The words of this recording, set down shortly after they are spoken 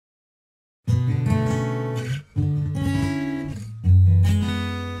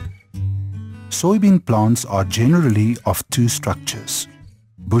soybean plants are generally of two structures,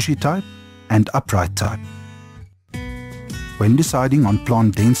 bushy type and upright type. When deciding on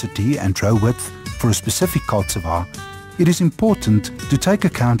plant density and row width for a specific cultivar, it is important to take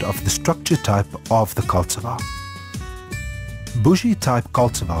account of the structure type of the cultivar. Bushy type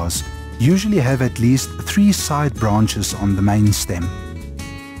cultivars usually have at least 3 side branches on the main stem.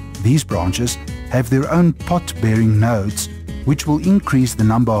 These branches have their own pot-bearing nodes, which will increase the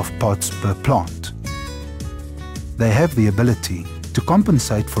number of pods per plant. They have the ability to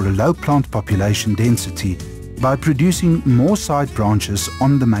compensate for a low plant population density by producing more side branches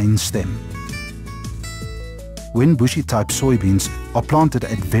on the main stem. When bushy-type soybeans are planted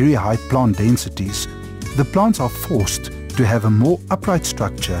at very high plant densities, the plants are forced to have a more upright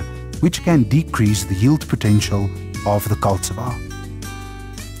structure, which can decrease the yield potential of the cultivar.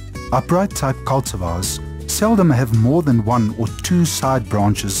 Upright-type cultivars seldom have more than 1 or 2 side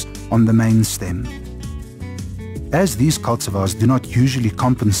branches on the main stem. As these cultivars do not usually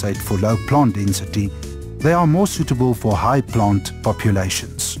compensate for low plant density, they are more suitable for high plant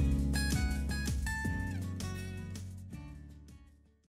populations.